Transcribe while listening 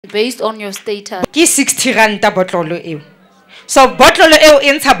based on your status. Ki 60 ranta botlolo eo. So botlolo eo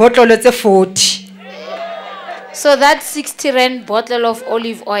e ntsha botlolo tse 40. So that 60 rand bottle of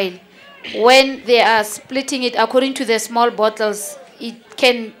olive oil, when they are splitting it according to the small bottles, it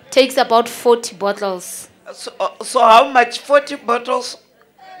takes about 40 bottles. So how much? 40 bottles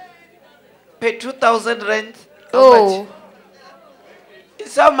per 2,000 rand? Oh,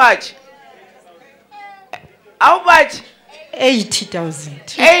 It's how much? How much?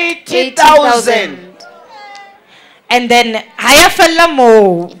 80,000. 80,000. And then haya fella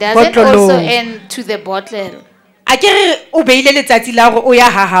mo doesn't also botlolo. end to the bottle. Akere o beile letsatsi la hore o ya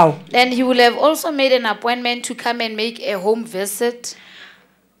ha hao. Then he will have also made an appointment to come and make a home visit.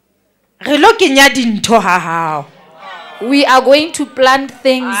 Re lo kenya dintho ha hao. We are going to plant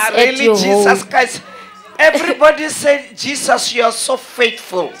things at Really, your Jesus home. Christ. Everybody said, Jesus, you are so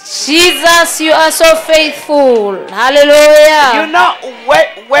faithful. Jesus, you are so faithful. Hallelujah. You know,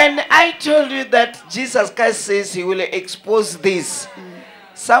 when I told you that Jesus Christ says he will expose this,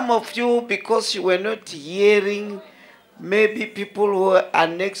 some of you, because you were not hearing, maybe people who are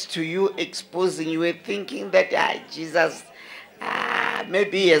next to you exposing, you were thinking that Jesus,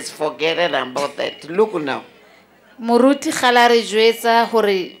 maybe he has forgotten about that. Look now. Moruti khala re jwetsa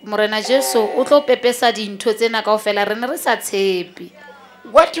hore morena Jesu o tlo pepesa dintho tsena kaofela rena re sa tshepi.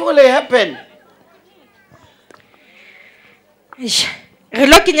 What will happen? Re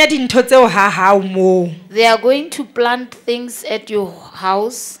lo kenya dintho tseo ha hao mo. They are going to plant things at your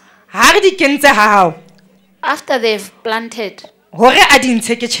house. Ha re di kentse ha hao. After they've planted, Hore a di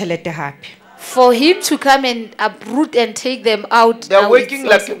ntshe ke tjhelete hape. for him to come and uproot and take them out. They're now working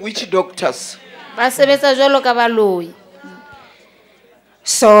it's like witch doctors. ba sebetsa jwalo ka baloi.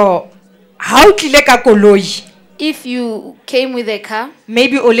 So ha o tlile ka koloi, If you came with a car,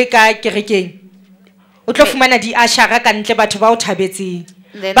 maybe o le ka kerekeng. O tlo fumana di ashara ka ntle batho ba o thabetseng.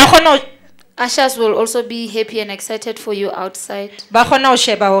 then Ba kgona ushers will also be happy and excited for you outside. ba kgona ho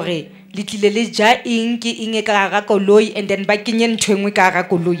sheba hore le tlile le ja eng ke eng e ka hara koloi, and then ba kenye ntho engwe ka hara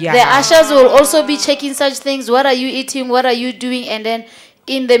koloi ya The hao. ushers will also be checking such things. What are you eating? What are you doing? And then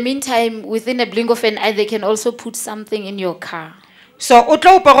in the meantime, within a blink of an eye, they can also put something in your car. So o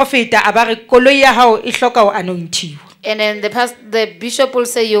tlo o profeta a ba re koloi ya hao e hloka ho anointiwa. And then the bishop will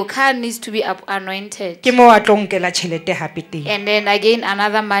say your car needs to be anointed. Ke mo a tlo nkela tjhelete hape teng. And then again,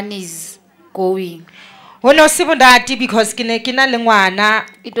 another money is going. Ho no se monate because ke ne ke na le ngwana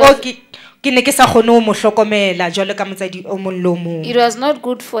It o was- ke ne ke sa kgone ho mo hlokomela jwalo ka motsadi o mong le o mong. It was not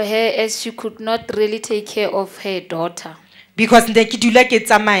good for her as she could not really take care of her daughter. Because ne ke dula ke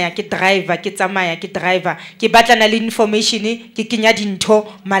tsamaya ke driver ke batlana le information ke kenya dintho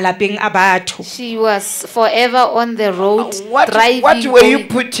malapeng a batho. She was forever on the road driving. What were you going.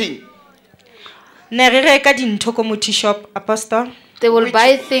 putting? Ne re reka dintho ko Muthi shop, Apostle. They will Which-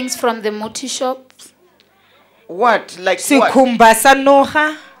 buy things from the multi shops. What? Like what? Sikhumba sa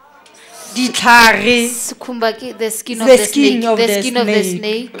noga, ditlhare, Sikhumba ke the skin of The the skin snake. of The the skin of the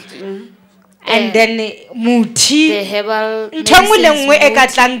snake. snake. and then The Muthi. herbal Ntho engwe le medicines, engwe e ka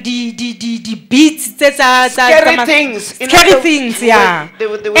roots. tlang di beats tse tsa Scary ma- things. In Scary other- things, they yeah.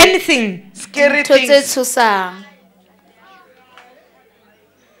 were Anything. scary Ntho tse things. tshosang.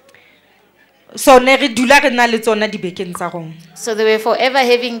 So ne re dula re na le tsona dibekeng tsa rona. So they were forever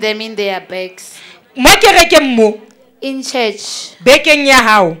having them in their bags. Mo kerekeng mo, In church, bekeng ya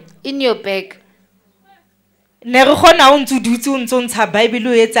hao. in your bag. Ne re kgona ho ntse o dutse o ntse o ntsha Bible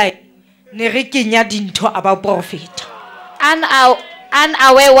o etsa eng? Ne re kenya dintho about prophet.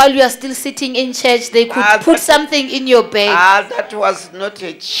 Unaware while you are still sitting in church, they could put something in your bag. That was not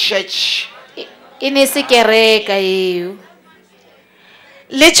a church. In a kereka eo.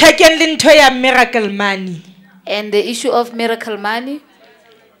 Le checkeng le ntho ya miracle money. And the issue of miracle money,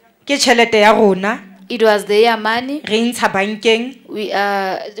 Ke tjhelete ya rona, it was their money. re ntsha bankeng, We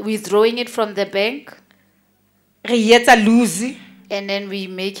are withdrawing it from the bank, re etsa lose. and then we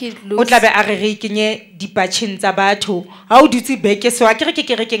make it O loose. tla be a re kenye dipatcheng tsa batho. Ha o dutse beke so a kere ke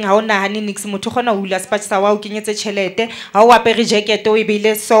kerekeng ha o nahane nix motho gona o hula spatch sa wa o kenyetse tjhelete, ha o apere jacket o e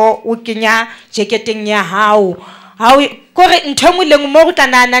beile so o kenya jacketeng ya hao. Ha o kore ntho engwe le engwe mo go tla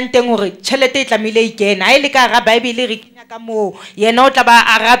nahanang teng hore tjhelete e tlamehile e kena. Ha e le ka hara Bible re kenya ka moo, yena o tla ba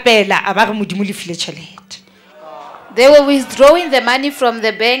a rapela a ba re modimo le file tjhelete. They were withdrawing the money from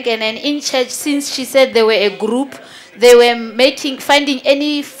the bank, and then in church, since she said they were a group, they were finding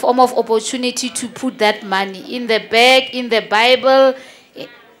any form of opportunity to put that money in the bag, in the Bible,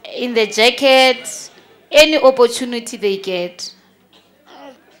 in the jacket, any opportunity they get.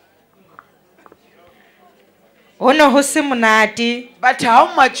 Hono ho se monate. But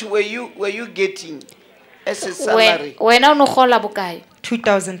how much were you getting as a salary? Wena o no kgola bokae?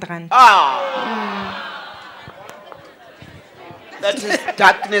 2,000 rand. That is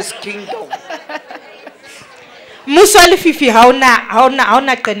darkness kingdom. Mmuso wa lefifi ha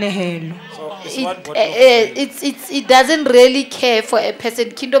ona qenehelo. It doesn't really care for a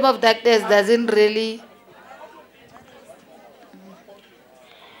person. Kingdom of darkness doesn't really.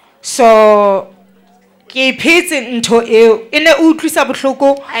 So ke phetse ntho eo ene utlwisa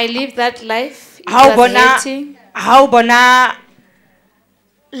bohloko. I live that life. It How was bona hurting. how bona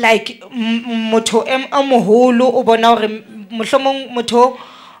like motho a moholo o bona hore mohlomong motho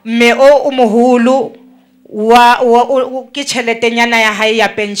me o moholo wa ke tjheletenyana ya hae ya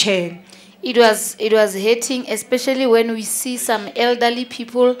pension. It was hurting, especially when we see some elderly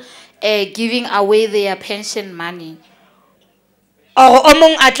people giving away their pension money. Or o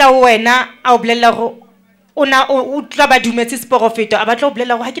mong a tla ho wena a o bolella hore ona o tla ba dumetse seporofeto a batla ho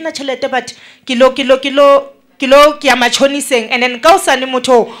bolella hore ha ke na tjhelete but kilo ke ya machoniseng and then ka o sane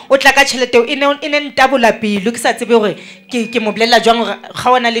motho o tla ka tjhelete ene ntabola pelo ke sa tsebe hore ke mo bolella jwang hore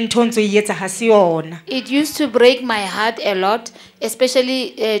ga ona le ntho ntse e etsa ha se yona. It used to break my heart a lot,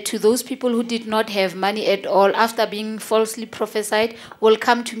 especially to those people who did not have money at all. After being falsely prophesied, will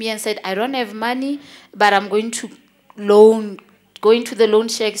come to me and said, I don't have money, but I'm going to going to the loan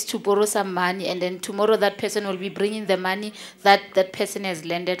shacks to borrow some money, and then tomorrow that person will be bringing the money that person has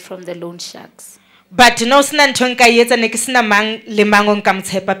lended from the loan shacks. But no sina ntho nka etsa ne ke sina mang le mang o nka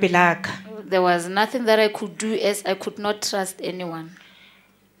mtshepa pelaka. There was nothing that I could do, as I could not trust anyone.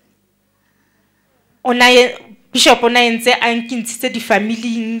 Bishop ona entse a nkintshitse di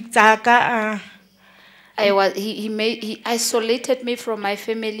family tsa ka. He isolated me from my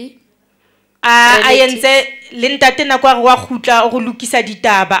family. A entse le ntate na kwa wa khutla go lokisa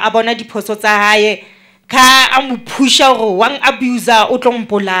ditaba a bona diphoso tsa hae ka a mo pusha go wang abuser o tlo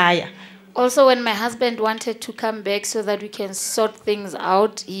mpolaya. Also, when my husband wanted to come back so that we can sort things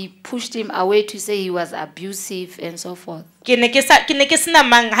out, he pushed him away to say he was abusive and so forth. Ke ne ke sina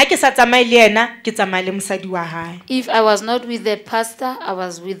mang ha ke sa tsamaye le ena ke tsamaye le mosadi wa hae. If I was not with the pastor, I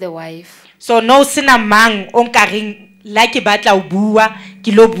was with the wife. So no sina mang o nkareng la ke batla o bua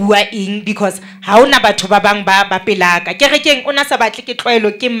ke lo bua eng because ha ona batho ba bang ba pelaka kerekeng ona sa batle ke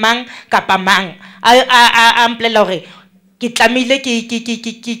tloelo ke mang kapa mang a mplela hore ke tlamile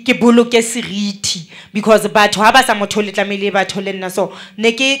ke boloke seriti because batho ha ba sa motho le tlamile batho le nna so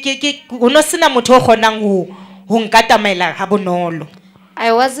ne ke ono sena motho o kgonang ho nkatamaela ha bonolo.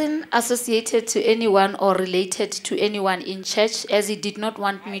 I wasn't associated to anyone or related to anyone in church, as he did not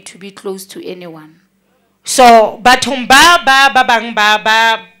want me to be close to anyone. So bathong ba bang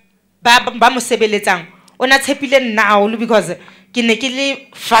ba mo sebeletsang ona tshepile nna haholo because ke ne ke le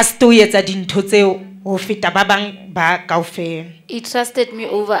fast o etsa dintho tseo ho feta ba bang ba kaofela. He trusted me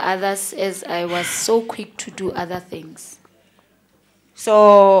over others, as I was so quick to do other things.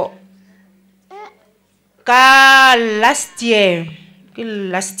 So ka last year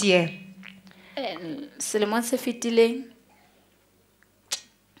Selemong se fetileng,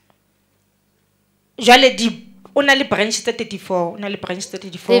 jale di ona le branch 34 ona le branch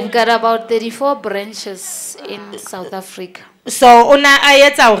 34. They've got about 34 branches in South Africa. So ona a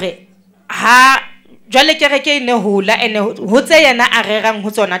etsa hore ha jale kereke ine hola ene ho tse yena a rerang ho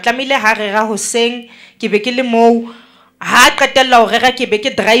tsona tlamile ha rera hoseng ke be ke le moo ha qetella ho rera ke be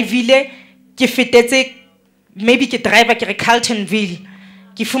ke driveile ke fetetse maybe ke driver ke re Carltonville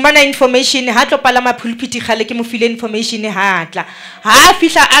ke fumana information ha tlo palama pulpit khale ke mo file information ha tla ha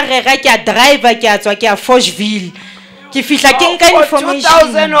fihla a rera ke a driver ke a tswa ke a Forgeville ke fihla ke nka information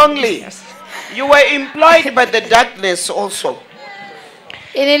 2000 only. You were employed by the darkness also.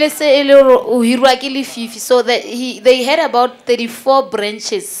 So that they had about 34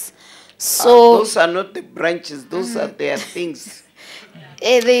 branches. So Those are not the branches, those are their things.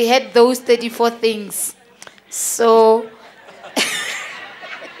 they had those 34 things. So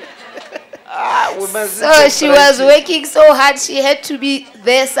she was working so hard. She had to be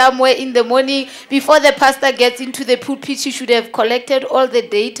there somewhere in the morning. Before the pastor gets into the pulpit, she should have collected all the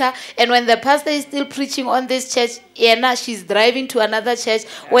data. And when the pastor is still preaching on this church, she's driving to another church.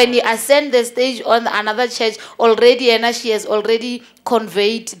 When he ascends the stage on another church, she has already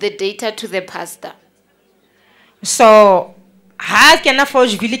conveyed the data to the pastor. So ha kena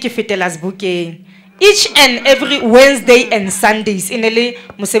Forgeville ke fetela Sebokeng each and every Wednesday and Sundays inele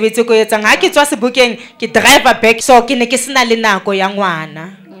mosebetsi ko etsang ha ke tswa Sebokeng ke driver back so ke ne ke sena le nako ya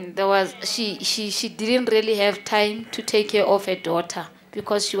ngwana. There was she didn't really have time to take care of her daughter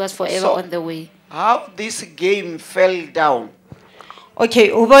because she was forever on the way. How this game fell down. Okay,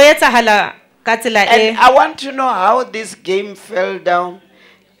 o bo etsahala ka tsela And I want to know how this game fell down.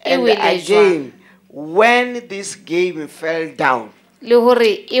 And again, when this game fell down. le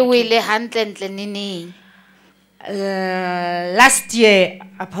hore e wele hantle neneng. Last year,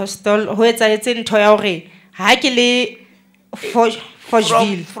 Apostle, ho etsahetse ntho ya hore ha ke le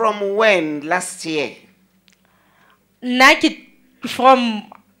Forgeville. From when last year? Nna ke from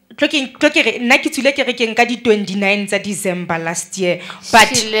nna ke tswile kerekeng ka di 29 tsa December last year, but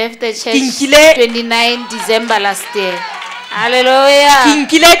She left the church nkile- 29 December last year. Hallelujah. ke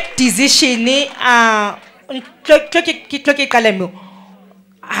nkile decision ke qala mo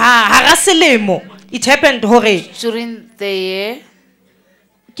hara selemo. It happened hore During the year,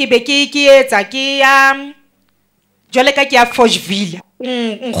 ke be ke etsa ke ya jwale ka ke ya Forgeville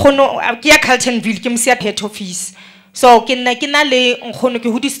nkgono ke ya Carltonville ke msia head office, so ke na le nkgono ke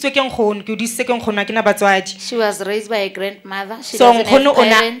hodisitswe ke nkgono ke hodisitse ke nkgono ke na batswadi, she was raised by a grandmother. She so doesn't have nkgono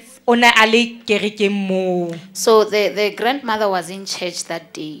parents. ona a le kerekeng moo, So the grandmother was in church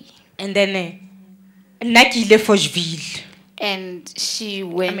that day, and then nna ke ile Forgeville. and she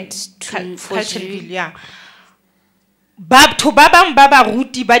went to Carltonville, Forgeville. yeah. Batho ba bang ba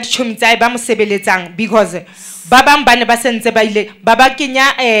baruti ba ditšhomi tsa hae ba mo sebeletsang, because ba bang ba ne ba sentse ba ile ba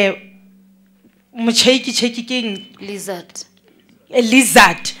kenya motšheiki keng Lizard. a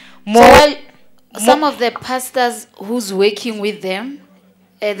lizard So mo while some of the pastors who's working with them,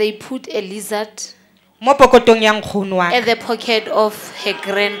 they put a lizard mo pokotong ya nkgono wa at the pocket of her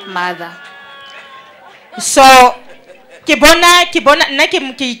grandmother. ka. So ke bona nna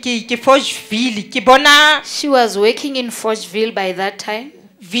ke Forgeville ke bona She was working in Forgeville by that time.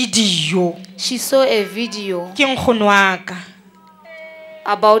 video She saw a video ke nkgono wa ka.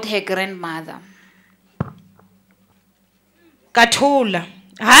 about her grandmother. Ka thola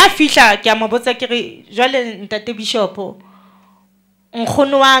ha fihla ke a mo botsa ke re jwale ntate Bishop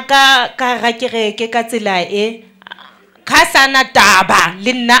nkgono wa ka ra kereke ka tsela e ka sana taba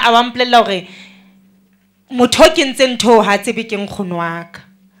le nna a wa mpolella hore motho ke ntse ntho ha tsebe ke nkgono wa ka.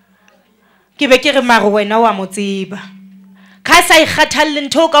 Ke be ke re mare wena wa mo tseba ka sa ikgathalle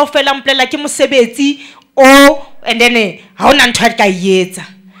ntho kaofela mpolella ke mosebetsi o, and then ha ona ntho a ka etsa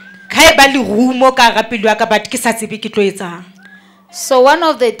ka e ba le rumo ka rapelo ya ka but ke sa tsebe ke tlo etsang. So one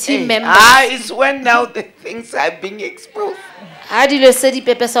of the team members, It's when now the things are being exposed.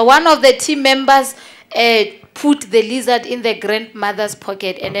 so one of the team members put the lizard in the grandmother's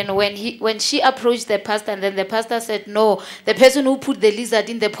pocket, and then when she approached the pastor, and then the pastor said, no, the person who put the lizard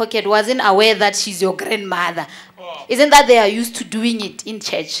in the pocket wasn't aware that she's your grandmother. Isn't that they are used to doing it in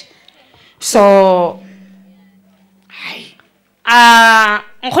church? So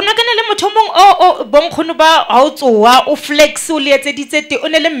nkgono ke ne le motho mong o bonkgono ba ha o tsoa o flex o le etseditse te o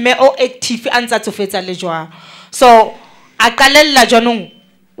ne le mme o active a ntsa tsofetsa le jwang, so a qalella jwanong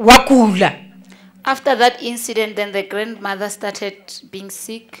wa kula. After that incident, then the grandmother started being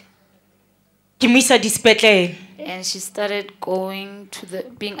sick, Ke mo isa dispetlele and she started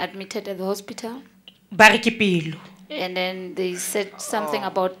being admitted at the hospital. ba re ke pelo. And then they said something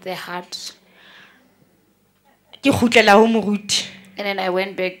about the heart. Ke khutlela ho moruti And then I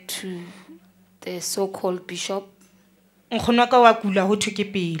went back to the so-called bishop, nkgono wa ka wa kula ho thwe ke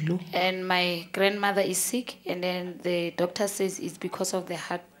pelo. and my grandmother is sick, and then the doctor says it's because of the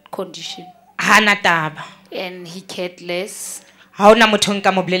heart condition. Hana taba And he cared less. ha ona motho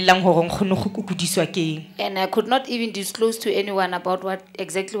nka mo bolellang hore nkgono go kukudiswa keng. And I could not even disclose to anyone about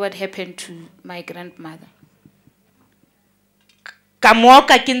exactly what happened to my grandmother. Ka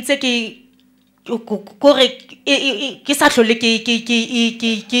moka ke ntse kore ke sa hlole ke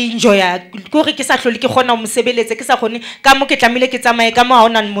enjoya kore ke sa hlole ke gona mo sebeletse ke sa gone ka mo ke tlamile ke tsamaye ka mo ha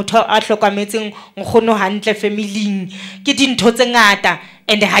ona motho a hlokametseng nkgono hantle family ke dintho tse ngata,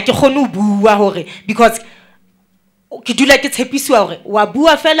 and ha ke gone ho bua hore because ke dula ke tshepiswa hore wa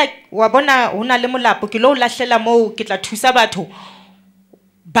bua fela wa bona hona le molapo ke lo lahlela mo ke tla thusa batho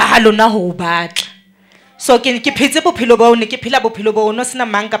ba lona ho batla. So ke phetse bophelo ba one ke phela bophelo ba ono sena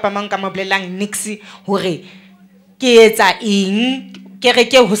mang kapa mang ka mobolelang nix hore ke etsa eng ke re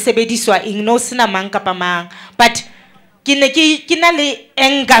ke ho sebediswa eng no sena mang kapa mang, but ke na le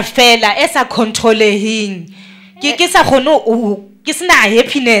anger fela e sa controleheng ke sa gone ke sena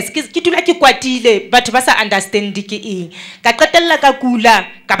happiness ke dula ke kwatile batho ba sa understand ke eng ka qetella ka kula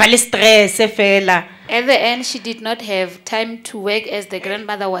ka ba le stress fela. At the end, she did not have time to work as the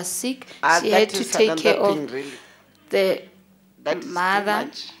grandmother was sick. She had to take care of the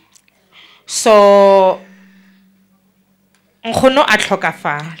mother. So nkgono a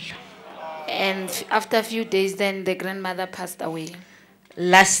tlhokafala. And after a few days, then the grandmother passed away.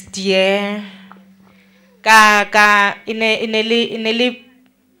 Last year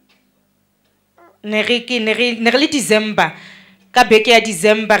ne re December ka beke ya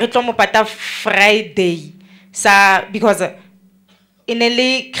December re tlo mo pata Friday sa because in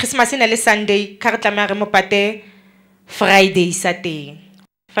a Christmas in a Sunday, Kartlamare Mopate, Friday Saturday.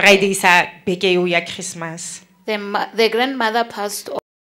 Friday sa beke ya Christmas. The grandmother passed